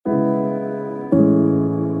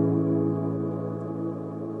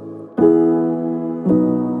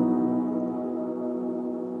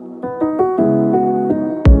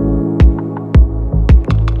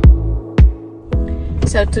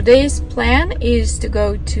today's plan is to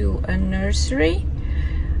go to a nursery.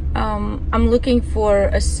 I'm looking for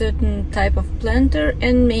a certain type of planter,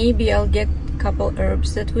 and maybe I'll get a couple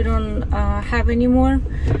herbs that we don't have anymore.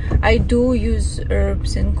 I do use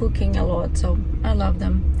herbs in cooking a lot, so I love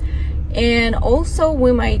them. And also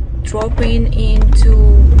we might drop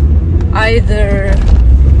into either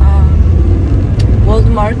World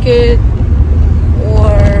Market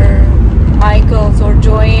or Michael's or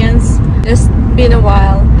Joann's. It's been a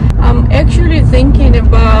while. I'm actually thinking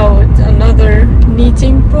about another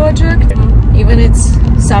knitting project. Even it's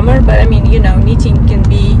summer, but I mean, you know, knitting can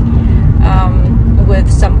be with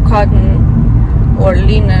some cotton or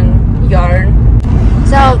linen yarn.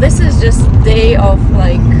 So this is just a day of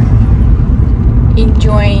like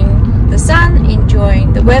enjoying the sun,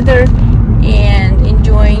 enjoying the weather, and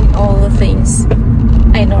enjoying all the things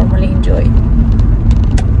I normally enjoy.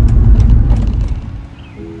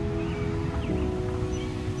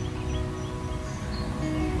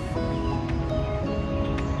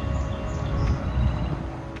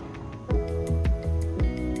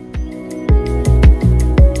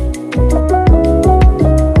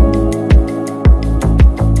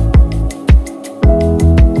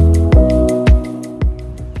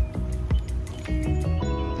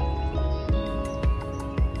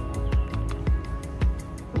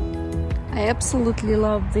 I absolutely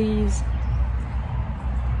love these.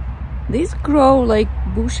 These grow like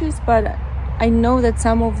bushes, but I know that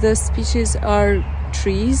some of the species are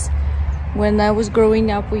trees. When I was growing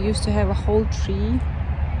up, we used to have a whole tree,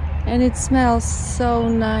 and it smells so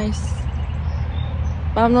nice.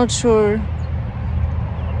 But I'm not sure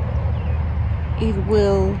it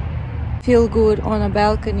will feel good on a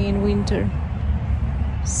balcony in winter,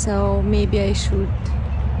 so maybe I should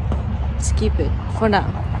skip it for now.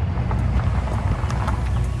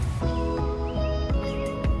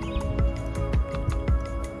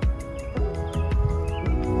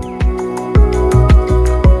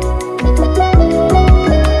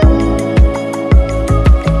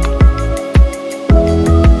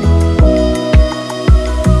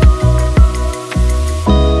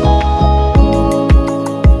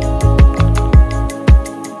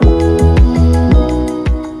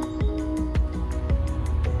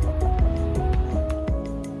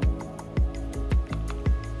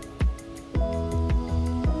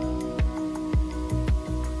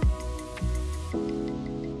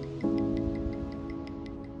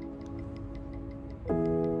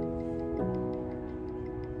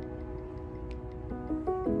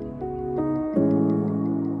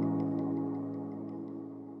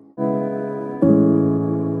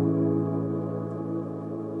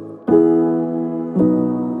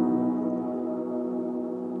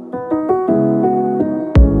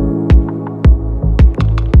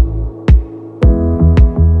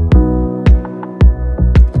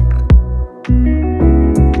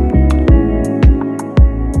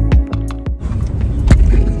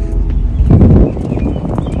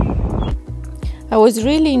 I was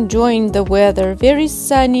really enjoying the weather, very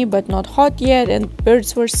sunny but not hot yet, and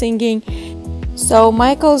birds were singing. So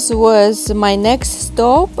Michael's was my next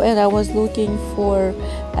stop, and I was looking for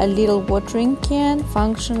a little watering can,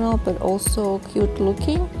 functional but also cute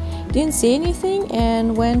looking. Didn't see anything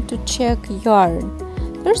and went to check yarn.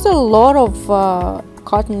 There's a lot of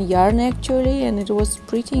cotton yarn actually, and it was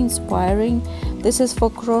pretty inspiring. This is for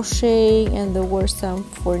crochet, and there were some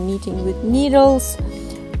for knitting with needles.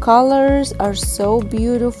 Colors are so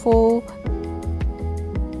beautiful.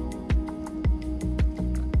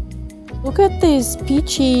 Look at this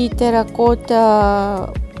peachy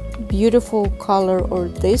terracotta beautiful color, or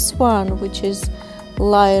this one which is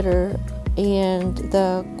lighter, and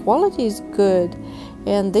the quality is good.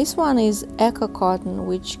 And this one is Eka cotton,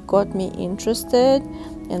 which got me interested,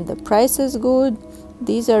 and the price is good.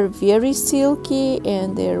 These are very silky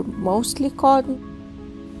and they're mostly cotton.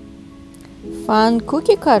 Fun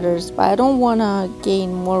cookie cutters, but I don't want to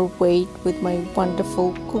gain more weight with my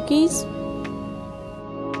wonderful cookies.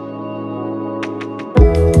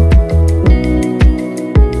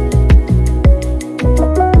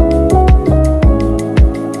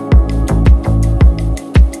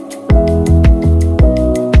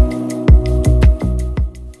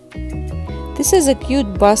 This is a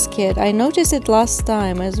cute basket. I noticed it last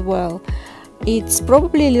time as well. It's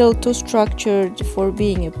probably a little too structured for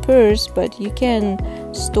being a purse, but you can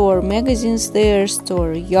store magazines there,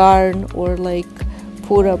 store yarn, or like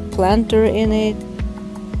put a planter in it.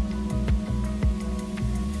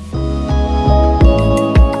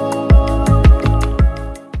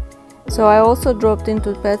 So I also dropped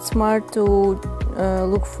into PetSmart to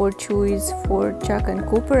look for chewies for Chuck and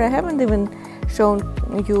Cooper. I haven't even shown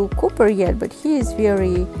you Cooper yet, but he is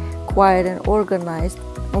very quiet and organized.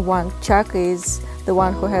 One Chuck is the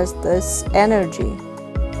one who has this energy.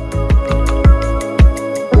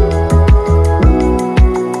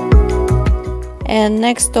 And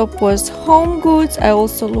next stop was Home Goods. I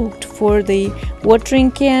also looked for the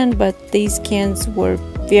watering can, but these cans were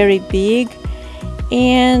very big,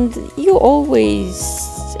 and you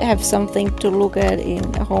always have something to look at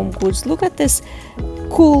in Home Goods. Look at this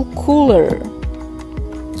cool cooler.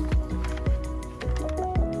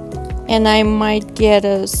 And I might get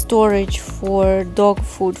a storage for dog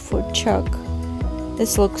food for Chuck.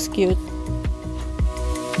 This looks cute.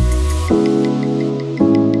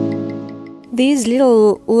 These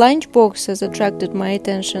little lunch boxes attracted my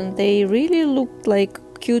attention. They really looked like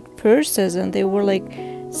cute purses, and they were like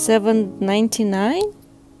 $7.99.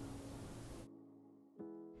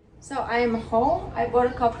 So I am home. I bought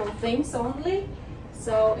a couple of things only.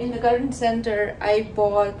 So in the garden center I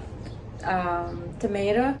bought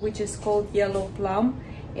tomato, which is called yellow plum,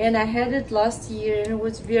 and I had it last year and it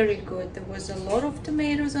was very good. There was a lot of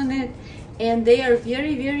tomatoes on it, and they are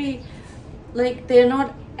very like, they're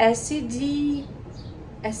not acidic.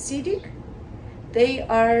 They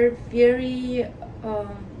are very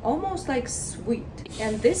almost like sweet.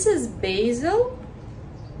 And this is basil.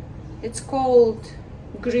 It's called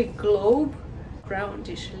Greek globe.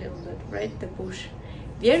 Roundish a little bit, right? The bush.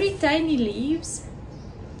 Very tiny leaves.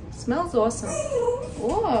 Smells awesome.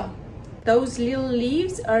 Oh, those little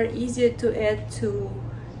leaves are easier to add to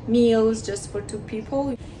meals just for 2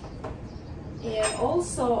 people. And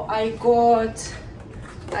also I got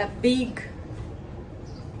a big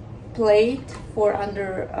plate for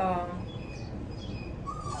under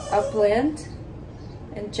a plant,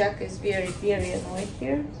 and Jack is very annoyed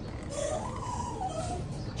here.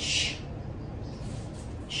 Shh.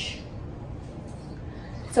 Shh.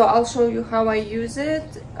 So I'll show you how I use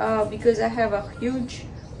it, because I have a huge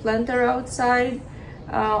planter outside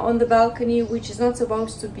on the balcony, which is not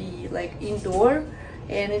supposed to be like indoor,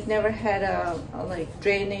 and it never had a like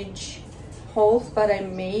drainage holes, but I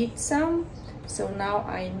made some. So now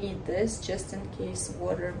I need this just in case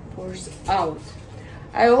water pours out.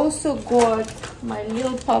 I also got my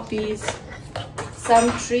little puppies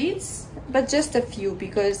some treats, but just a few,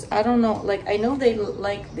 because I don't know, like, I know they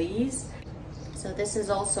like these. So this is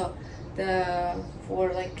also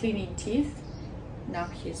for like cleaning teeth. Now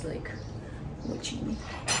he's like watching me.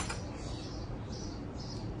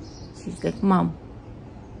 He's like, Mom,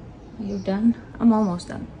 are you done? I'm almost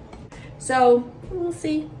done. So we'll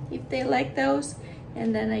see if they like those,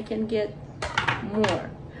 and then I can get more.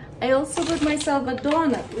 I also got myself a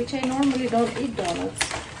donut, which I normally don't eat donuts,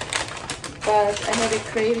 but I had a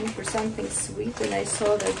craving for something sweet, and I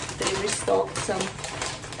saw that they restocked some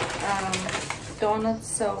donuts.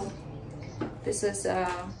 So this is a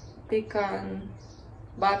pecan,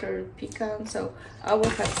 buttered pecan. So I will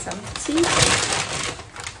have some tea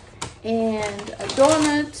and a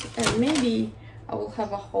donut, and maybe I will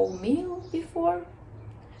have a whole meal before.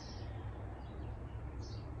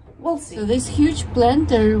 We'll see. So this huge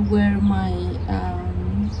planter where my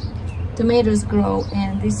tomatoes grow,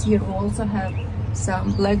 and this year we also have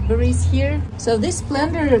some blackberries here. So this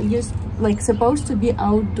planter is like supposed to be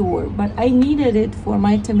outdoor, but I needed it for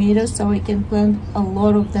my tomatoes so I can plant a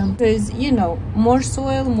lot of them, because, you know, more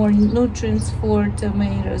soil, more nutrients for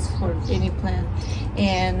tomatoes, for any plant,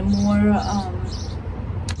 and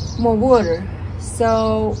more water.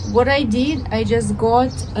 So what I did, I just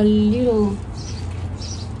got a little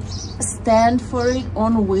stand for it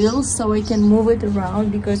on wheels so I can move it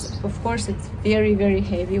around, because of course it's very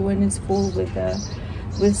heavy when it's full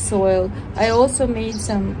with soil. I also made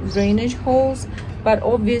some drainage holes, but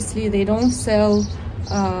obviously they don't sell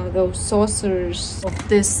those saucers of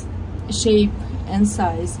this shape and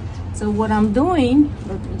size. So what I'm doing,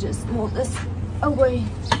 let me just move this away.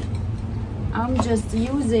 I'm just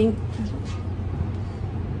using,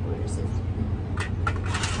 where is it?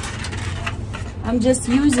 I'm just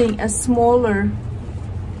using a smaller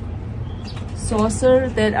saucer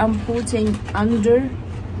that I'm putting under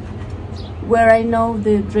where I know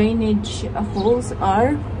the drainage holes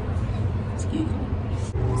are. Excuse me.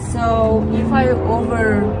 So if I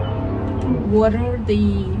over water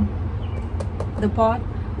the pot,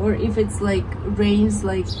 or if it's like rains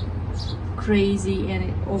like crazy and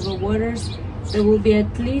it overwaters, there will be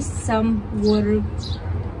at least some water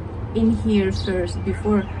in here first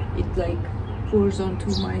before it like pours onto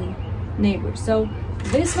my neighbor. So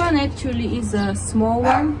this one actually is a small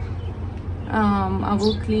one. I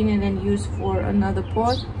will clean it and use for another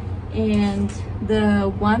pot, and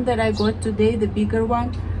the one that I got today, the bigger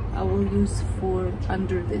one, I will use for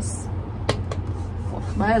under this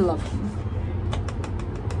but I love him.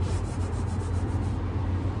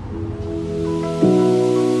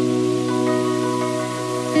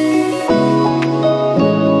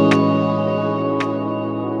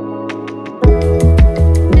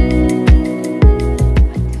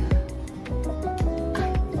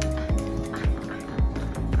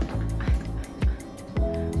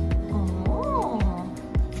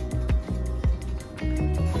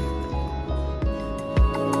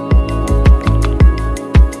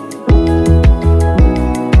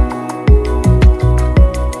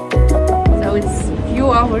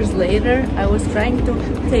 Hours later, I was trying to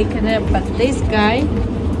take a nap, but this guy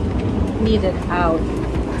needed out,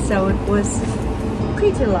 so it was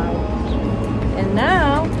pretty loud. And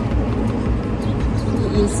now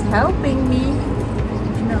he is helping me.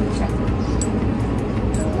 No, check.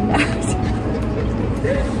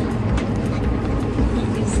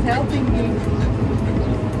 He is helping me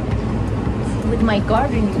with my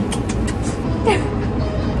gardening.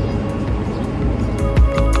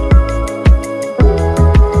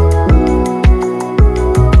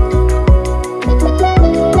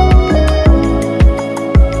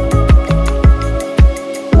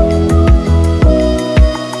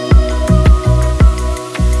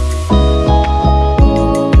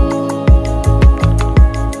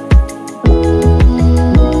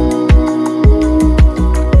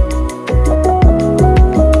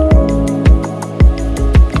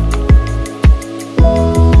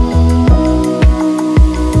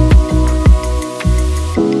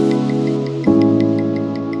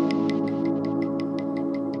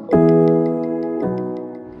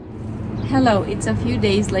 Hello, it's a few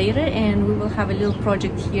days later and we will have a little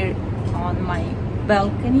project here on my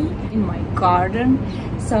balcony in my garden.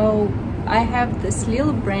 So I have this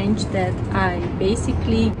little branch that I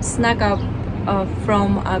basically snag up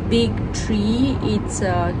from a big tree. It's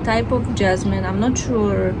a type of jasmine. I'm not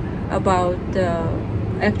sure about the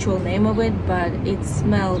actual name of it, but it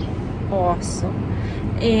smelled awesome.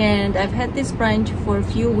 And I've had this branch for a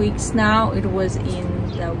few weeks now. It was in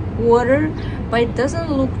the water, but it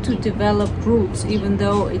doesn't look to develop roots, even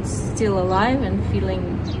though it's still alive and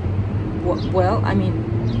feeling well. I mean,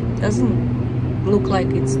 it doesn't look like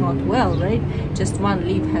it's not well, right? Just one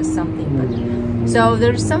leaf has something, but so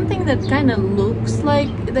there's something that kind of looks like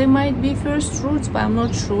they might be first roots, but I'm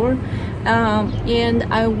not sure. And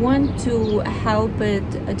I want to help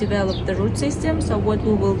it develop the root system. So what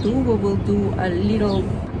we will do a little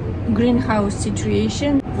greenhouse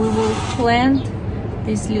situation. We will plant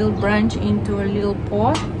this little branch into a little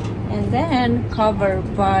pot and then cover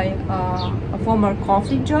by a former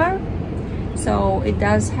coffee jar, so it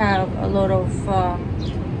does have a lot of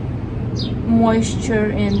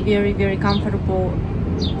moisture and very comfortable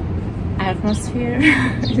atmosphere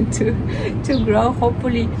to grow.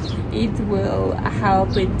 Hopefully it will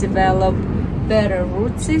help it develop better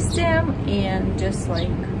root system and just like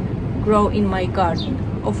grow in my garden.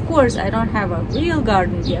 Of course, I don't have a real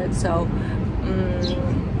garden yet, so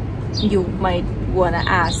you might want to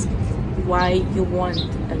ask why you want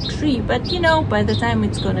a tree, but you know, by the time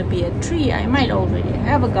it's gonna be a tree, I might already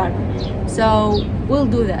have a garden, so we'll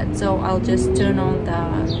do that. So I'll just turn on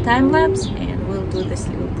the time-lapse and we'll do this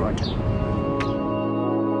little project.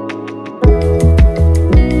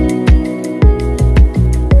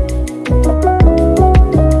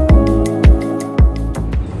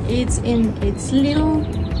 It's in its little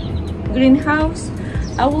greenhouse.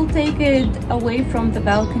 I will take it away from the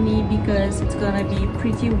balcony because it's gonna be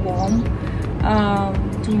pretty warm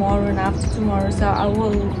tomorrow and after tomorrow, so I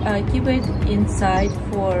will keep it inside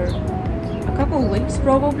for a couple weeks,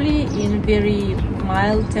 probably in very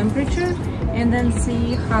mild temperature, and then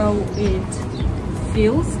see how it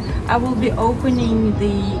feels. I will be opening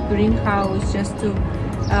the greenhouse just to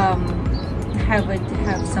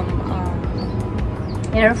have some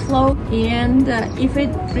airflow, and if it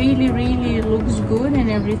really looks good and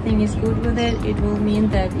everything is good with it, it will mean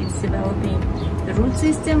that it's developing the root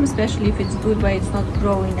system, especially if it's good but it's not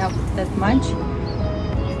growing up that much.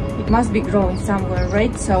 It must be growing somewhere,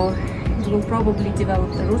 right? So it will probably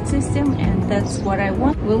develop the root system, and that's what I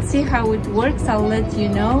want. We'll see how it works. I'll let you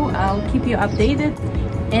know. I'll keep you updated,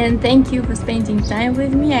 and thank you for spending time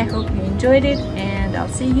with me. I hope you enjoyed it, and I'll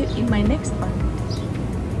see you in my next one.